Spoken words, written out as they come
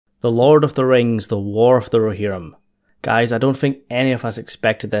The Lord of the Rings, The War of the Rohirrim. Guys, I don't think any of us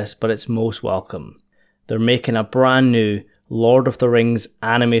expected this, but it's most welcome. They're making a brand new Lord of the Rings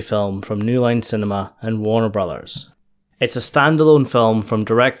anime film from New Line Cinema and Warner Brothers. It's a standalone film from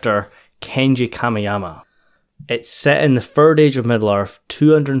director Kenji Kamiyama. It's set in the Third Age of Middle-earth,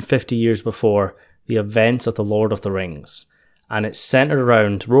 250 years before the events of the Lord of the Rings, and it's centered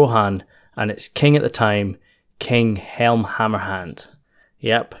around Rohan and its king at the time, King Helm Hammerhand.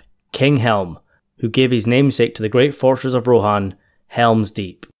 Yep, King Helm, who gave his namesake to the great fortress of Rohan, Helm's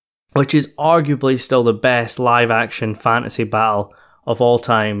Deep, which is arguably still the best live-action fantasy battle of all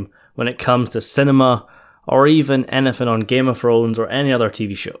time when it comes to cinema or even anything on Game of Thrones or any other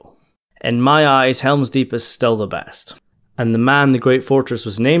TV show. In my eyes, Helm's Deep is still the best, and the man the great fortress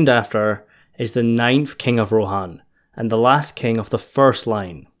was named after is the 9th king of Rohan and the last king of the first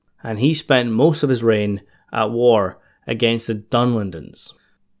line, and he spent most of his reign at war against the Dunlendans.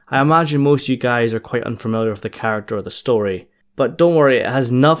 I imagine most of you guys are quite unfamiliar with the character or the story, but don't worry, it has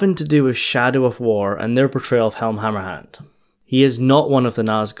nothing to do with Shadow of War and their portrayal of Helm Hammerhand. He is not one of the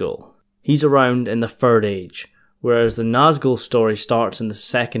Nazgul. He's around in the Third Age, whereas the Nazgul story starts in the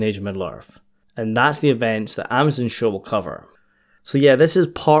Second Age of Middle-earth, and that's the events that Amazon's show will cover. So yeah, this is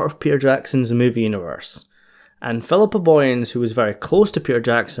part of Peter Jackson's movie universe, and Philippa Boyens, who was very close to Peter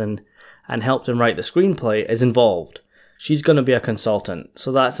Jackson and helped him write the screenplay, is involved. She's going to be a consultant,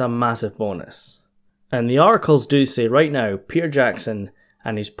 so that's a massive bonus. And the articles do say right now Peter Jackson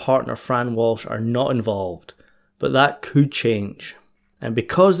and his partner Fran Walsh are not involved, but that could change. And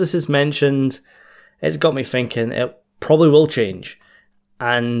because this is mentioned, it's got me thinking it probably will change.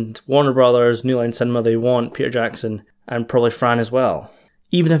 And Warner Brothers, New Line Cinema, they want Peter Jackson and probably Fran as well,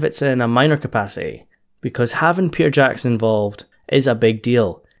 even if it's in a minor capacity, because having Peter Jackson involved is a big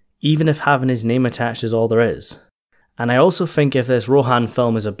deal, even if having his name attached is all there is. And I also think if this Rohan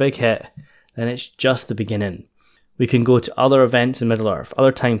film is a big hit, then it's just the beginning. We can go to other events in Middle-earth,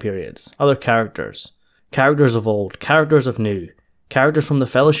 other time periods, other characters. Characters of old, characters of new, characters from the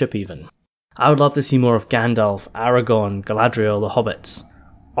Fellowship even. I would love to see more of Gandalf, Aragorn, Galadriel, the Hobbits,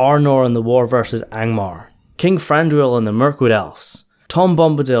 Arnor in the war versus Angmar, King Thranduil and the Mirkwood Elves, Tom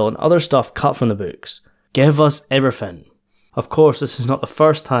Bombadil and other stuff cut from the books. Give us everything. Of course, this is not the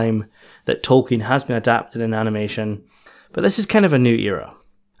first time that Tolkien has been adapted in animation, but this is kind of a new era,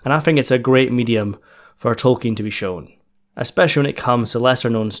 and I think it's a great medium for Tolkien to be shown, especially when it comes to lesser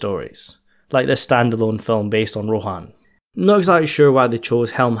known stories, like this standalone film based on Rohan. Not exactly sure why they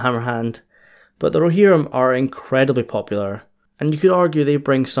chose Helm Hammerhand, but the Rohirrim are incredibly popular, and you could argue they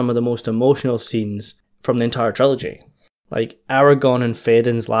bring some of the most emotional scenes from the entire trilogy, like Aragorn and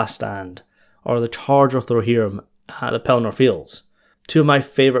Théoden's last stand, or the charge of the Rohirrim at the Pelennor Fields. Two of my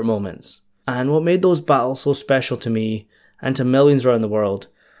favourite moments, and what made those battles so special to me and to millions around the world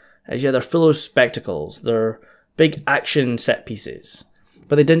is they're full of spectacles, they're big action set pieces,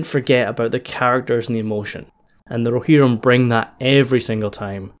 but they didn't forget about the characters and the emotion, and the Rohirrim bring that every single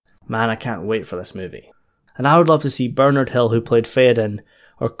time. Man, I can't wait for this movie. And I would love to see Bernard Hill, who played Théoden,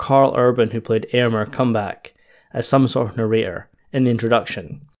 or Carl Urban, who played Éomer, come back as some sort of narrator in the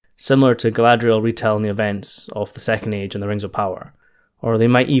introduction, similar to Galadriel retelling the events of the Second Age and the Rings of Power. Or they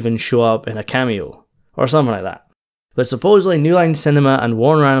might even show up in a cameo, or something like that. But supposedly New Line Cinema and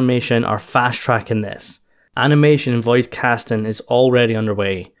Warner Animation are fast-tracking this. Animation and voice casting is already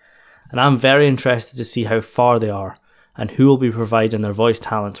underway, and I'm very interested to see how far they are, and who will be providing their voice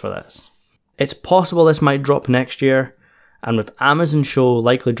talents for this. It's possible this might drop next year, and with Amazon show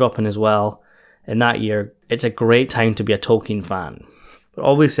likely dropping as well in that year, it's a great time to be a Tolkien fan. But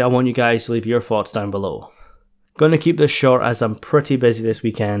obviously I want you guys to leave your thoughts down below. Going to keep this short as I'm pretty busy this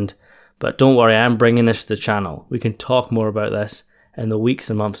weekend, but don't worry, I am bringing this to the channel. We can talk more about this in the weeks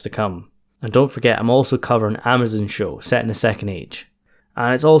and months to come. And don't forget, I'm also covering Amazon show set in the Second Age.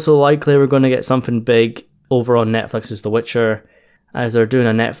 And it's also likely we're going to get something big over on Netflix's The Witcher, as they're doing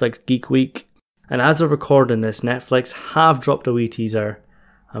a Netflix Geek Week. And as of recording this, Netflix have dropped a wee teaser.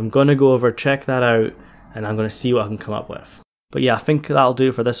 I'm going to go over, check that out, and I'm going to see what I can come up with. But yeah, I think that'll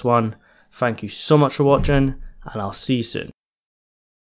do for this one. Thank you so much for watching, and I'll see you soon.